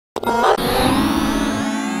Good.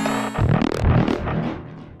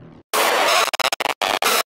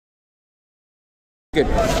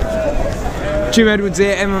 Jim Edwards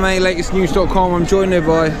here, MMA Latest News.com. I'm joined here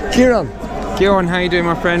by Kieran. Kieran, how you doing,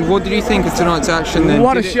 my friend? What did you think of tonight's action then?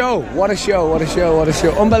 What a show! What a show! What a show! What a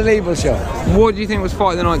show! Unbelievable show. What do you think was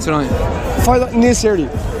fight of the night tonight? Fight Neil Searle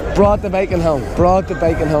brought the bacon home. Brought the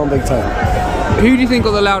bacon home big time. Who do you think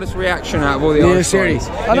got the loudest reaction out of all the Neil Irish Searle.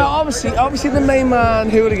 I know, obviously the main man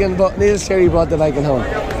hooligan, but Neil Searle brought the bacon home.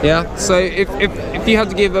 Yeah. So if you had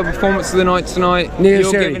to give a performance of the night tonight, Neil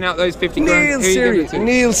you're Searle. giving out those 50 grand. Neil Searle.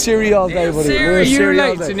 Neil Searle all day, buddy. Are you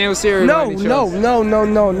related to Neil Searle? No.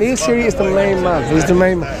 Neil Searle is the main man. He's the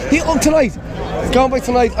main man. Tonight, going by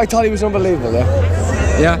tonight, I thought he was unbelievable.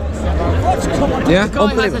 Yeah. Yeah. The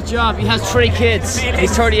guy has a job. He has 3 kids.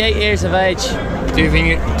 He's 38 years of age. Do you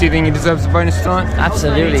think he deserves a bonus tonight?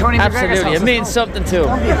 Absolutely, absolutely. It means something to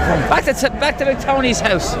him. Back to the Tony's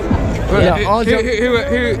house.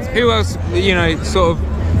 Who else? You know, sort of.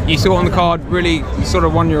 You saw on the card really sort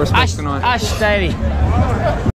of won your respect tonight. Ash Daly.